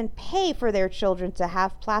parents even pay for their children to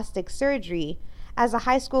have plastic surgery as a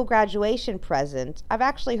high school graduation present. I've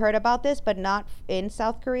actually heard about this, but not in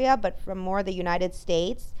South Korea, but from more the United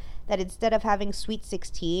States, that instead of having sweet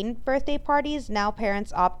 16 birthday parties, now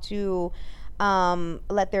parents opt to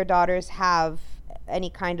let their daughters have any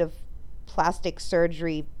kind of plastic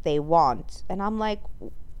surgery they want. And I'm like,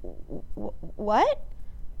 what?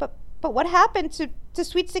 But what happened to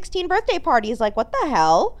sweet 16 birthday parties? What the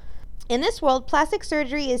hell? In this world, plastic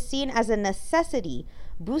surgery is seen as a necessity,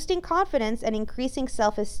 boosting confidence and increasing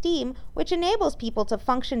self-esteem, which enables people to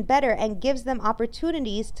function better and gives them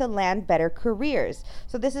opportunities to land better careers.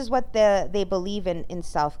 So this is what they believe in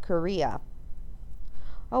South Korea.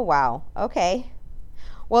 Oh, wow. Okay.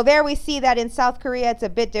 Well, there we see that in South Korea, it's a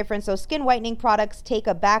bit different. So skin whitening products take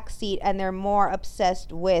a back seat and they're more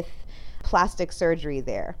obsessed with plastic surgery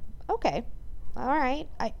there. Okay. All right.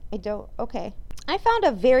 Okay. I found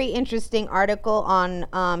a very interesting article on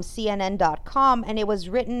CNN.com, and it was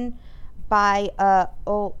written by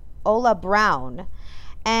Ola Brown.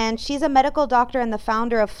 And she's a medical doctor and the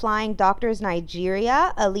founder of Flying Doctors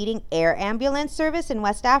Nigeria, a leading air ambulance service in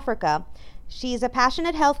West Africa. She's a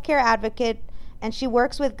passionate healthcare advocate, and she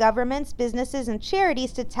works with governments, businesses, and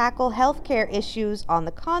charities to tackle healthcare issues on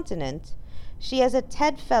the continent. She is a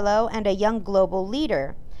TED Fellow and a Young Global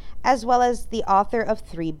Leader, as well as the author of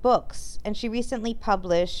 3 books. And she recently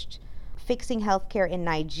published Fixing Healthcare in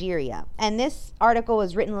Nigeria. And this article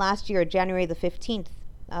was written last year, January the 15th,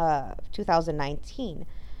 2019.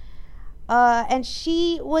 And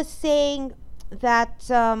she was saying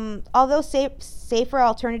that although safer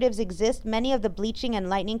alternatives exist, many of the bleaching and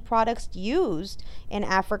lightening products used in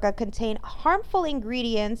Africa contain harmful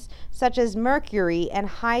ingredients such as mercury and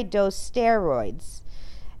high-dose steroids.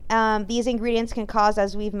 These ingredients can cause,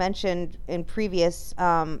 as we've mentioned in previous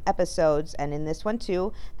episodes and in this one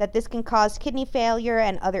too, that this can cause kidney failure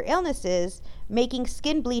and other illnesses, making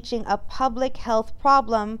skin bleaching a public health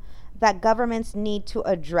problem that governments need to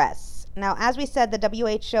address. Now, as we said, the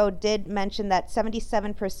WHO did mention that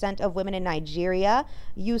 77% of women in Nigeria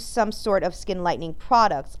use some sort of skin lightening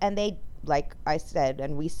products. And they, like I said,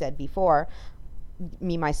 and we said before,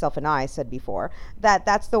 me, myself, and I said before, that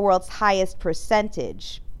that's the world's highest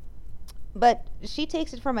percentage. But she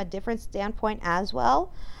takes it from a different standpoint as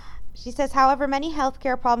well. She says, however, many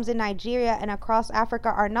healthcare problems in Nigeria and across Africa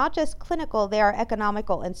are not just clinical, they are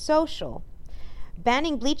economical and social.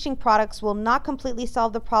 Banning bleaching products will not completely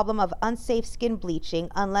solve the problem of unsafe skin bleaching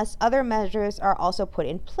unless other measures are also put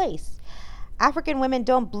in place. African women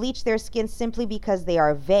don't bleach their skin simply because they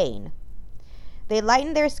are vain. They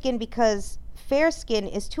lighten their skin because fair skin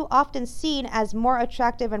is too often seen as more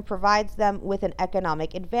attractive and provides them with an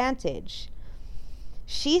economic advantage.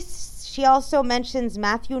 She also mentions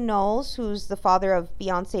Matthew Knowles, who's the father of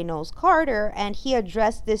Beyonce Knowles Carter, and he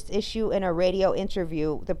addressed this issue in a radio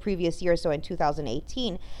interview the previous year, so in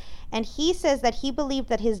 2018. And he says that he believed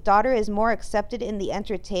that his daughter is more accepted in the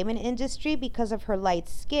entertainment industry because of her light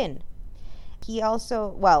skin. He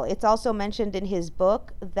also, it's also mentioned in his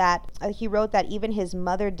book that he wrote that even his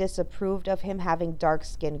mother disapproved of him having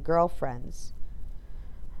dark-skinned girlfriends.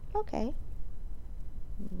 Okay.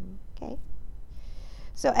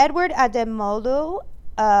 So Edward Ademolu,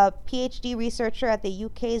 a PhD researcher at the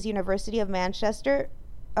UK's University of Manchester,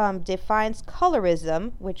 defines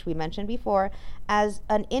colorism, which we mentioned before, as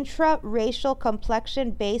an intra-racial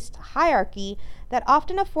complexion-based hierarchy that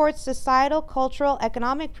often affords societal, cultural,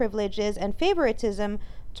 economic privileges and favoritism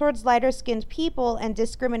towards lighter-skinned people and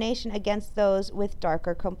discrimination against those with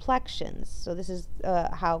darker complexions. So this is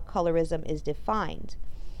how colorism is defined.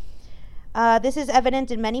 This is evident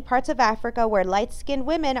in many parts of Africa where light-skinned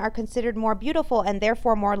women are considered more beautiful and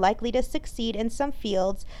therefore more likely to succeed in some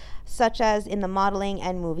fields, such as in the modeling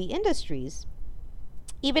and movie industries.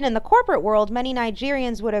 Even in the corporate world, many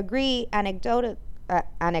Nigerians would agree anecdotally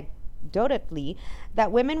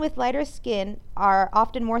that women with lighter skin are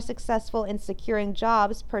often more successful in securing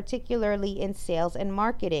jobs, particularly in sales and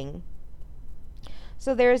marketing.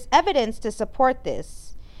 So there's evidence to support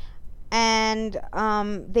this. And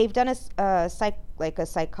they've done a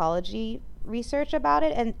psychology research about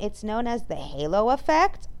it, and it's known as the halo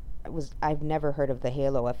effect. I've never heard of the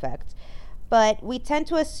halo effect, but we tend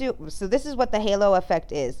to assume. So this is what the halo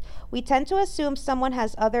effect is. We tend to assume someone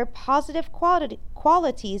has other positive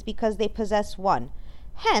qualities because they possess one.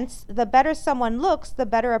 Hence, the better someone looks, the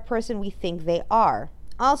better a person we think they are.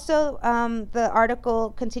 Also, the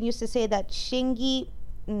article continues to say that Shingi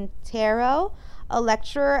Ntero, a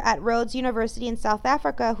lecturer at Rhodes University in South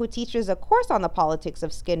Africa who teaches a course on the politics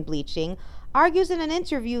of skin bleaching, argues in an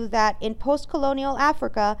interview that in post-colonial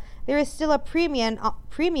Africa, there is still a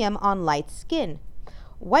premium on light skin.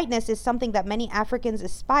 Whiteness is something that many Africans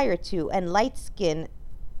aspire to, and light skin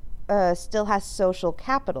still has social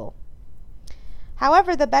capital.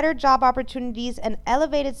 However, the better job opportunities and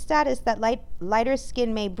elevated status that lighter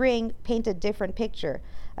skin may bring paint a different picture.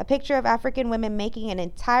 A picture of African women making an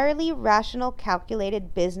entirely rational,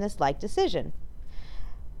 calculated, business-like decision.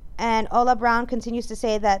 And Ola Brown continues to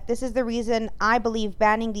say that this is the reason I believe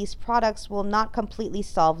banning these products will not completely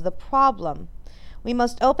solve the problem. We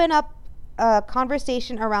must open up a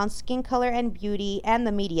conversation around skin color and beauty and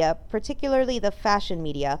the media, particularly the fashion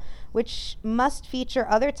media, which must feature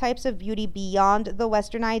other types of beauty beyond the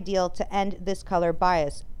Western ideal to end this color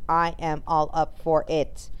bias. I am all up for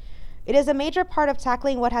it. It is a major part of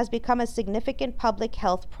tackling what has become a significant public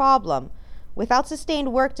health problem. Without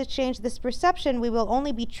sustained work to change this perception, we will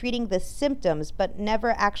only be treating the symptoms, but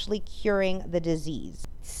never actually curing the disease.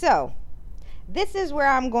 So, this is where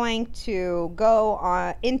I'm going to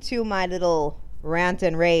go into my little rant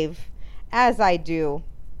and rave, as I do.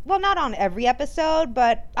 Well, not on every episode,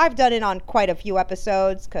 but I've done it on quite a few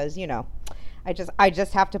episodes, because, you know, I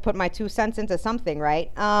just have to put my 2 cents into something,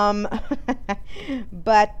 right?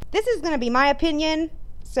 But this is going to be my opinion.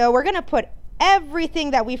 So we're going to put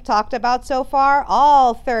everything that we've talked about so far,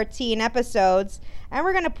 all 13 episodes, and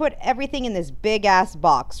we're going to put everything in this big ass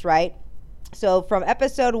box, right? So from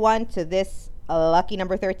episode 1 to this lucky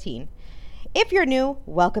number 13. If you're new,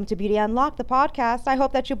 welcome to Beauty Unlocked, the podcast. I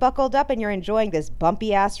hope that you buckled up and you're enjoying this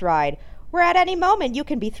bumpy ass ride, where at any moment you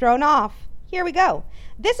can be thrown off. Here we go.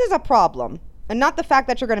 This is a problem. And not the fact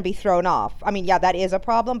that you're going to be thrown off. I mean, yeah, that is a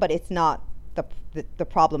problem, but it's not the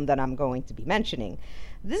problem that I'm going to be mentioning.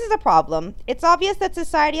 This is a problem. It's obvious that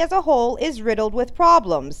society as a whole is riddled with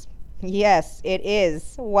problems. Yes, it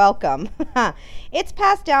is. Welcome. It's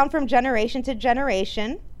passed down from generation to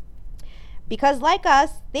generation because, like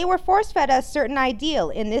us, they were force-fed a certain ideal.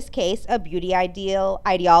 In this case, a beauty ideal,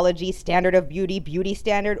 ideology, standard of beauty, beauty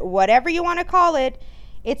standard, whatever you want to call it.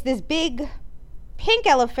 It's this big pink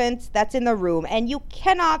elephant that's in the room, and you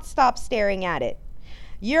cannot stop staring at it.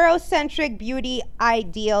 Eurocentric beauty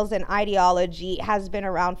ideals and ideology has been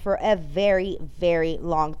around for a very, very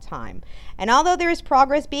long time. And although there is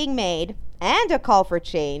progress being made and a call for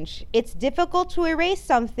change, it's difficult to erase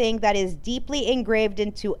something that is deeply engraved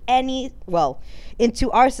into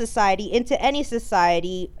into our society, into any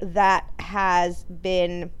society that has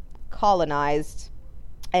been colonized.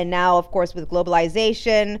 And now, of course, with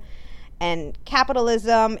globalization and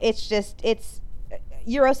capitalism, it's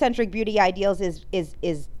Eurocentric beauty ideals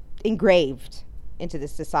is engraved into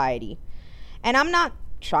this society. And I'm not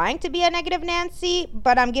trying to be a negative Nancy,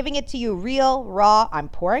 but I'm giving it to you real, raw. I'm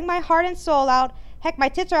pouring my heart and soul out. Heck, my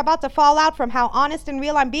tits are about to fall out from how honest and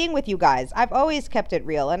real I'm being with you guys. I've always kept it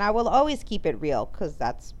real, and I will always keep it real, because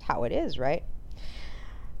that's how it is, right?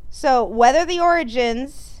 So whether the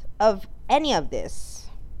origins of any of this,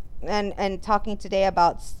 and talking today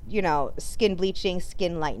about, skin bleaching,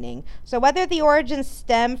 skin lightening. So whether the origins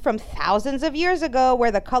stem from thousands of years ago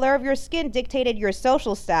where the color of your skin dictated your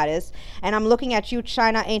social status, and I'm looking at you,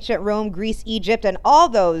 China, ancient Rome, Greece, Egypt, and all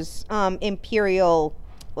those imperial,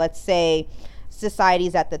 let's say,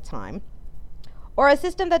 societies at the time, or a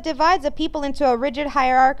system that divides a people into a rigid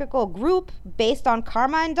hierarchical group based on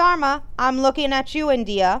karma and dharma, I'm looking at you,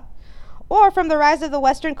 India. Or from the rise of the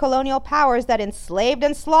Western colonial powers that enslaved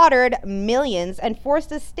and slaughtered millions and forced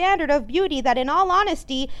a standard of beauty that, in all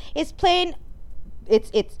honesty, is plain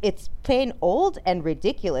old and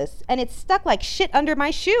ridiculous, and it's stuck like shit under my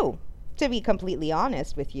shoe, to be completely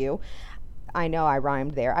honest with you. I know I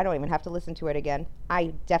rhymed there. I don't even have to listen to it again.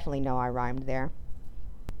 I definitely know I rhymed there.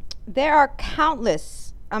 There are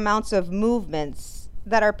countless amounts of movements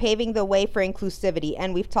that are paving the way for inclusivity,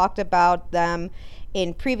 and we've talked about them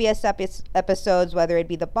in previous episodes, whether it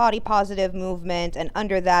be the body positive movement, and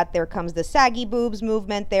under that there comes the saggy boobs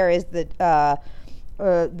movement. There is the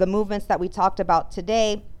movements that we talked about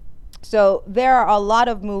today. So there are a lot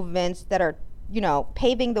of movements that are,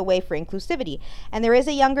 paving the way for inclusivity. And there is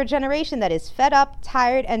a younger generation that is fed up,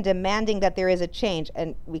 tired, and demanding that there is a change.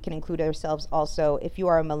 And we can include ourselves also. If you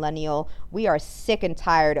are a millennial, we are sick and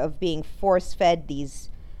tired of being force-fed these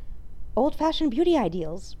old-fashioned beauty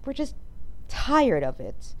ideals. We're just tired of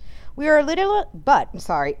it. We are literally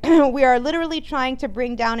trying to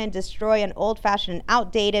bring down and destroy an old-fashioned,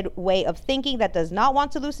 outdated way of thinking that does not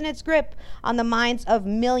want to loosen its grip on the minds of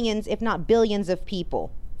millions, if not billions, of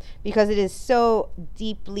people, because it is so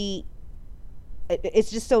deeply,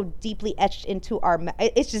 it's just so deeply etched into our.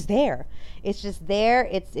 It's just there. It's just there.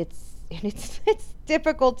 It's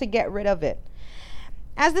difficult to get rid of it.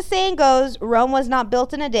 As the saying goes, Rome was not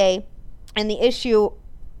built in a day, and the issue,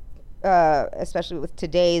 especially with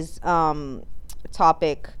today's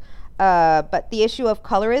topic, but the issue of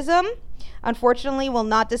colorism, unfortunately, will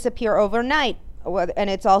not disappear overnight. And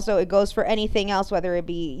it goes for anything else, whether it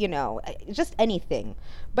be, just anything.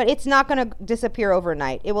 But it's not going to disappear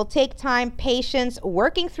overnight. It will take time, patience,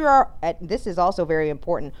 working through this is also very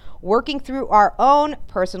important, working through our own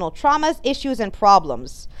personal traumas, issues, and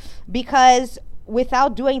problems. Because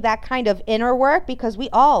without doing that kind of inner work, because we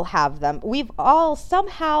all have them, we've all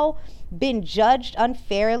somehow been judged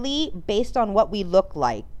unfairly based on what we look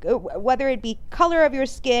like, whether it be color of your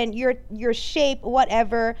skin, your shape,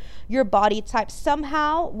 whatever, your body type.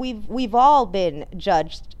 Somehow we've all been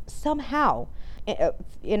judged somehow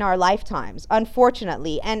in our lifetimes,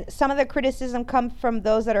 unfortunately. And some of the criticism comes from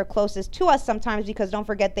those that are closest to us sometimes, because don't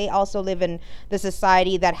forget, they also live in the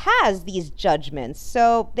society that has these judgments.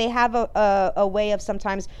 So they have a way of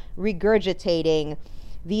sometimes regurgitating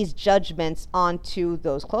these judgments onto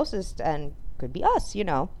those closest, and could be us,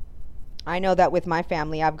 I know that with my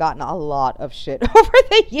family, I've gotten a lot of shit over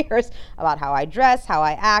the years about how I dress, how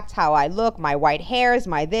I act, how I look, my white hairs,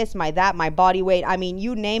 my this, my that, my body weight. I mean,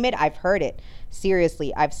 you name it, I've heard it.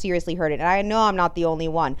 Seriously, I've seriously heard it. And I know I'm not the only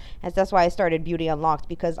one. And that's why I started Beauty Unlocked,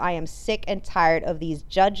 because I am sick and tired of these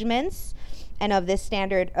judgments and of this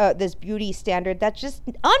standard, this beauty standard that's just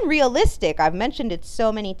unrealistic. I've mentioned it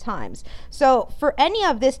so many times. So for any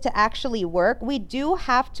of this to actually work, we do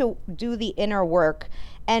have to do the inner work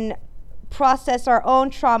and process our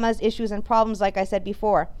own traumas, issues, and problems, like I said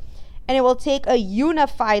before. And it will take a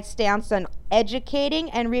unified stance on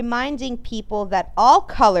educating and reminding people that all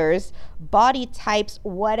colors, body types,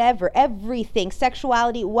 whatever, everything,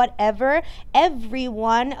 sexuality, whatever, every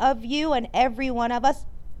one of you and every one of us,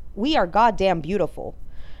 we are goddamn beautiful.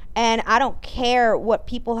 And I don't care what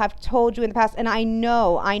people have told you in the past. And I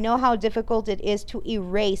know how difficult it is to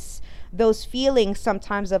erase those feelings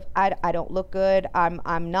sometimes of I don't look good,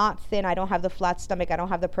 I'm not thin, I don't have the flat stomach, I don't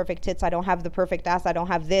have the perfect tits, I don't have the perfect ass, I don't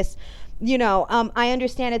have this. I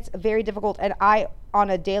understand it's very difficult, and I on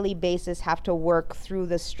a daily basis have to work through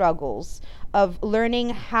the struggles of learning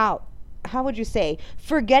how would you say,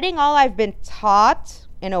 forgetting all I've been taught,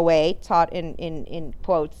 in a way, taught in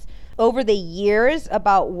quotes, over the years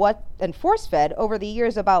about what, and force-fed over the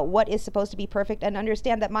years about what is supposed to be perfect, and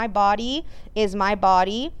understand that my body is my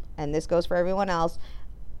body, and this goes for everyone else.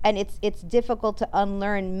 And it's difficult to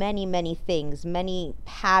unlearn many things, many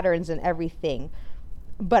patterns and everything.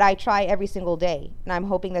 But I try every single day. And I'm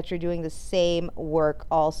hoping that you're doing the same work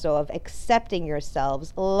also of accepting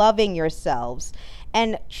yourselves, loving yourselves,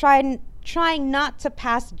 and trying not to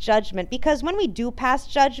pass judgment. Because when we do pass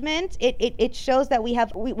judgment, it shows that we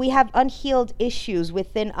have unhealed issues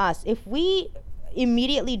within us. If we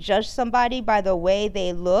immediately judge somebody by the way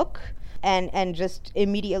they look, and just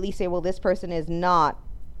immediately say, well, this person is not,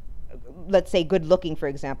 let's say, good looking, for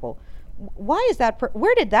example. Why is that?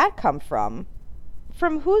 Where did that come from?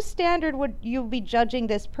 From whose standard would you be judging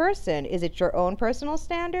this person? Is it your own personal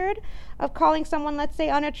standard of calling someone, let's say,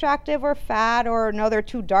 unattractive or fat, or no, they're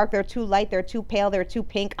too dark, they're too light, they're too pale, they're too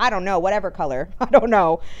pink, I don't know, whatever color, I don't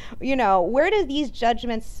know. Where do these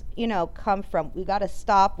judgments, come from? We got to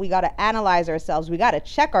stop, we got to analyze ourselves, we got to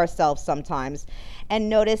check ourselves sometimes, and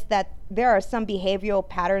notice that there are some behavioral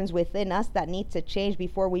patterns within us that need to change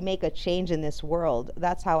before we make a change in this world.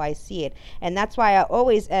 That's how I see it. And that's why I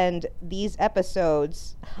always end these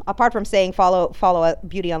episodes, apart from saying follow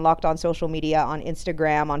Beauty Unlocked on social media, on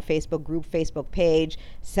Instagram, on Facebook group, Facebook page,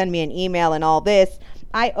 send me an email and all this.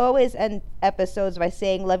 I always end episodes by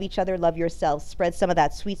saying, love each other, love yourself, spread some of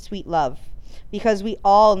that sweet love. Because we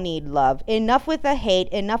all need love. Enough with the hate,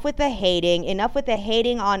 enough with the hating, enough with the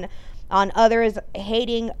hating on others,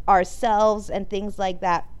 hating ourselves and things like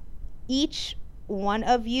that. Each one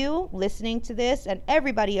of you listening to this, and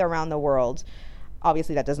everybody around the world,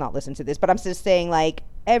 obviously that does not listen to this, but I'm just saying, like,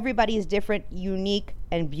 everybody is different, unique,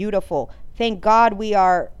 and beautiful. Thank God we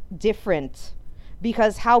are different,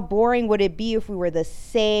 because how boring would it be if we were the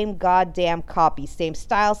same goddamn copy, same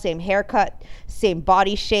style, same haircut, same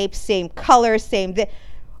body shape, same color,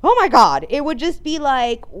 oh my God, it would just be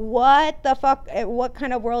like, what the fuck, what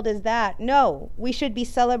kind of world is that? No, we should be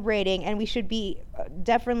celebrating, and we should be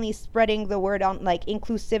definitely spreading the word on, like,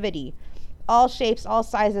 inclusivity. All shapes, all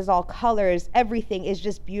sizes, all colors, everything is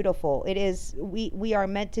just beautiful. It is, we are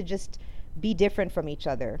meant to just be different from each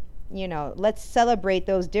other. Let's celebrate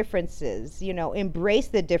those differences, embrace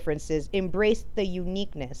the differences, embrace the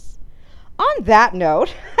uniqueness. On that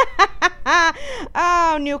note,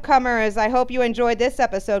 oh, newcomers, I hope you enjoyed this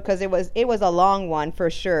episode, because it was a long one for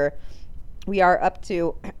sure. We are up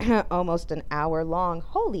to almost an hour long.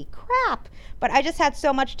 Holy crap. But I just had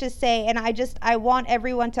so much to say, and I want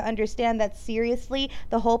everyone to understand that, seriously,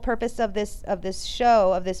 the whole purpose of this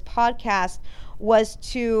show, of this podcast, was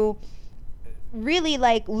to really,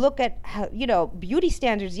 like, look at how, beauty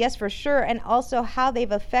standards, yes, for sure, and also how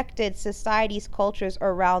they've affected societies, cultures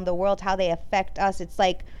around the world, how they affect us. It's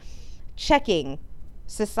like checking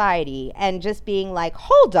society and just being like,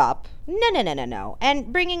 hold up, no,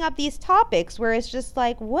 and bringing up these topics where it's just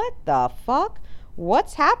like, what the fuck?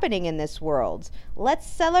 What's happening in this world? Let's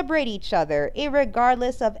celebrate each other,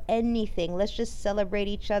 irregardless of anything. Let's just celebrate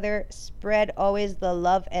each other. Spread always the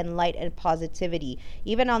love and light and positivity.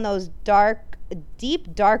 Even on those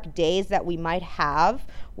deep, dark days that we might have,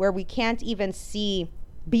 where we can't even see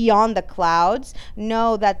beyond the clouds,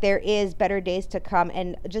 know that there is better days to come.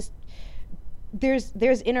 And just, there's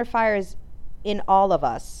inner fires in all of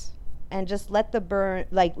us. And just let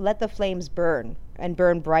the flames burn, and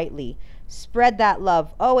burn brightly. Spread that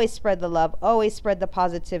love. Always spread the love. Always spread the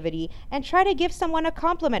positivity. And try to give someone a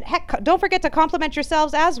compliment. Heck, don't forget to compliment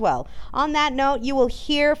yourselves as well. On that note, you will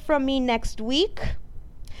hear from me next week.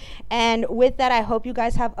 And with that, I hope you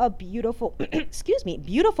guys have a beautiful,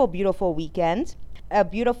 beautiful weekend. A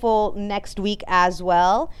beautiful next week as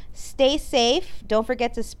well. Stay safe. Don't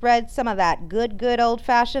forget to spread some of that good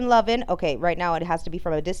old-fashioned loving. Okay, right now it has to be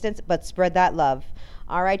from a distance, but spread that love.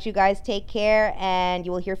 All right, you guys, take care, and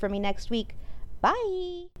you will hear from me next week.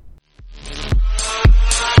 Bye.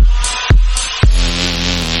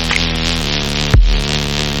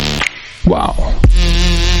 Wow.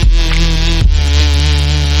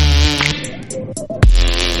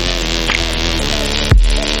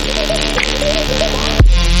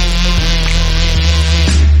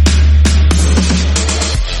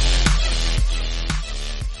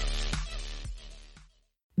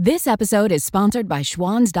 This This episode is sponsored by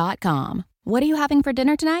Schwans.com. What are you having for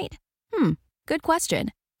dinner tonight? Good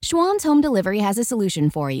question. Schwann's Home Delivery has a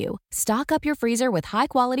solution for you. Stock up your freezer with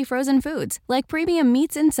high-quality frozen foods like premium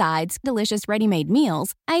meats and sides, delicious ready-made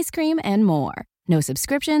meals, ice cream, and more. No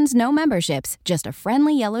subscriptions, no memberships, just a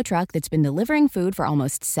friendly yellow truck that's been delivering food for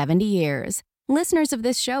almost 70 years. Listeners of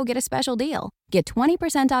this show get a special deal. Get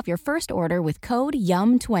 20% off your first order with code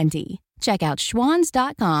YUM20. Check out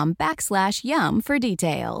schwans.com/YUM for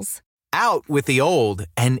details. Out with the old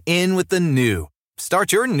and in with the new.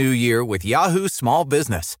 Start your new year with Yahoo Small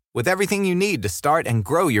Business, with everything you need to start and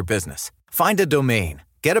grow your business. Find a domain,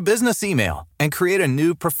 get a business email, and create a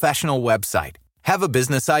new professional website. Have a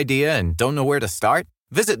business idea and don't know where to start?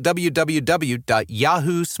 Visit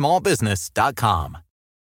www.yahoosmallbusiness.com.